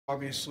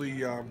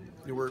Obviously,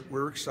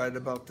 we're excited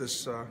about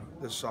this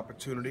this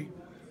opportunity.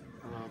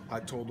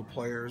 I told the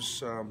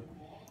players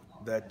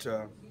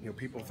that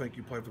people think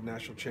you play for the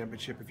national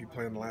championship if you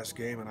play in the last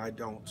game, and I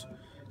don't.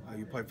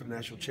 You play for the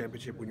national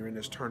championship when you're in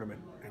this tournament,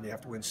 and you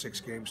have to win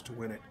 6 games to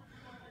win it.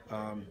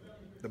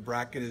 The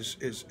bracket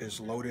is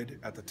loaded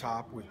at the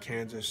top with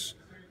Kansas,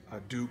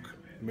 Duke,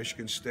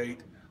 Michigan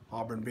State,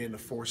 Auburn being the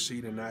 4th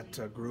seed in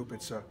that group.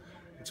 It's a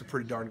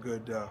pretty darn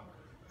good.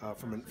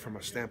 From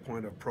a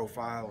standpoint of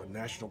profile and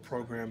national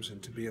programs,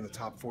 and to be in the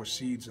top 4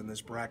 seeds in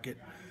this bracket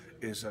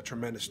is a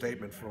tremendous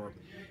statement for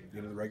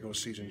the regular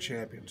season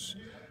champions.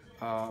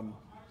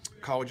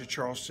 College of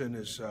Charleston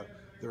is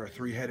they're a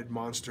 3-headed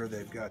monster.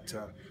 They've got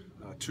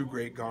 2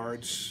 great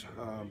guards.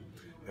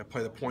 They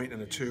play the point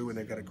and the 2, and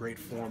they've got a great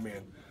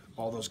four-man.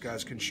 All those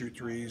guys can shoot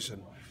threes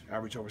and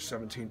average over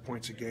 17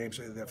 points a game.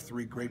 So they have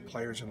 3 great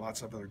players and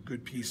lots of other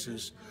good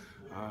pieces.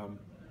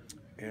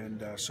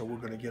 So we're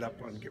going to get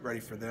up and get ready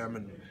for them,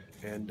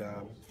 and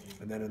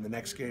then in the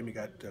next game you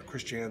got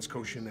Chris Jans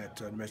coaching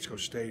at New Mexico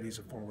State. He's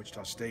a former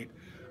Wichita State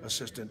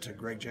assistant to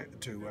Greg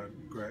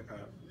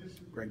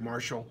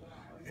Marshall,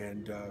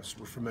 and so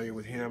we're familiar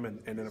with him.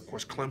 And then of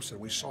course Clemson.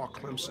 We saw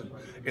Clemson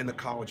in the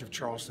College of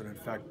Charleston. In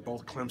fact,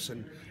 both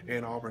Clemson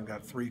and Auburn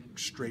got 3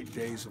 straight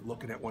days of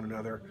looking at one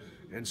another,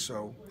 and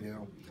so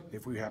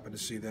if we happen to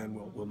see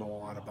them, we'll know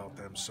a lot about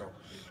them. So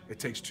it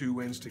takes 2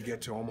 wins to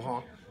get to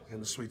Omaha in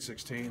the Sweet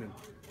 16,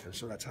 and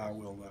so that's how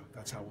we'll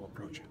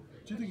approach it.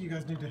 Do you think you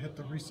guys need to hit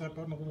the reset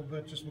button a little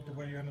bit, just with the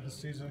way you ended the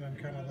season and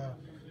kind of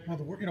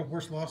the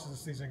worst losses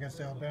this season against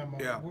Alabama?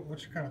 Yeah.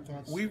 What's your kind of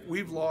thoughts?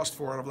 We've lost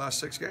 4 out of the last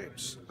 6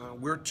 games.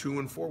 We're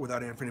 2-4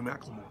 without Anthony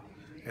McLemore,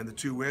 and the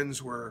 2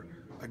 wins were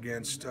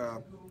against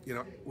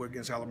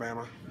against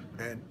Alabama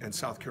and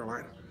South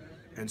Carolina,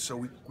 and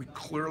so we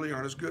clearly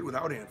aren't as good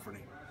without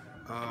Anthony.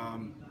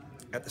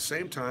 At the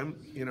same time,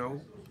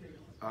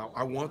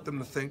 I want them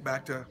to think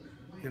back to.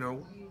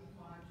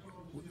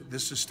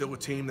 This is still a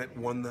team that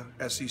won the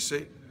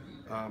SEC.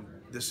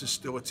 This is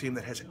still a team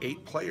that has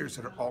 8 players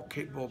that are all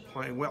capable of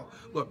playing well.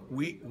 Look,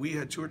 we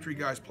had 2 or 3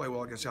 guys play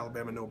well against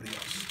Alabama, nobody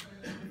else.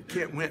 You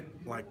can't win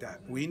like that.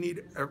 We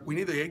need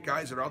the 8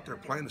 guys that are out there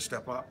playing to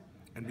step up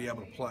and be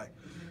able to play.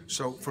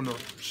 So from the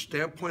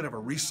standpoint of a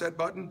reset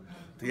button,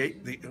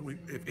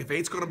 if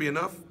 8's going to be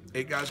enough,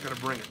 8 guys got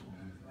to bring it.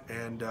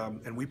 And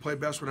we play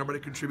best when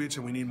everybody contributes,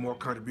 and we need more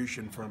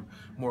contribution from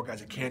more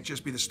guys. It can't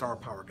just be the star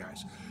power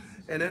guys.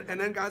 And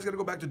then guys got to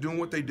go back to doing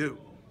what they do.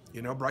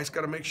 Bryce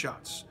got to make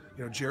shots.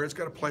 Jared's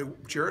got to play.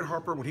 Jared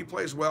Harper, when he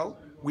plays well,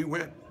 we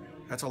win.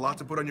 That's a lot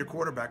to put on your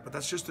quarterback, but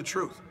that's just the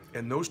truth.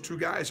 And those 2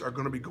 guys are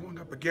going to be going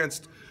up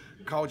against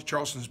College of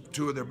Charleston's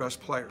 2 of their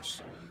best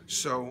players.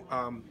 So,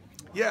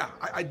 yeah,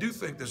 I do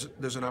think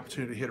there's an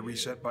opportunity to hit a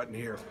reset button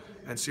here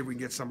and see if we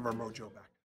can get some of our mojo back.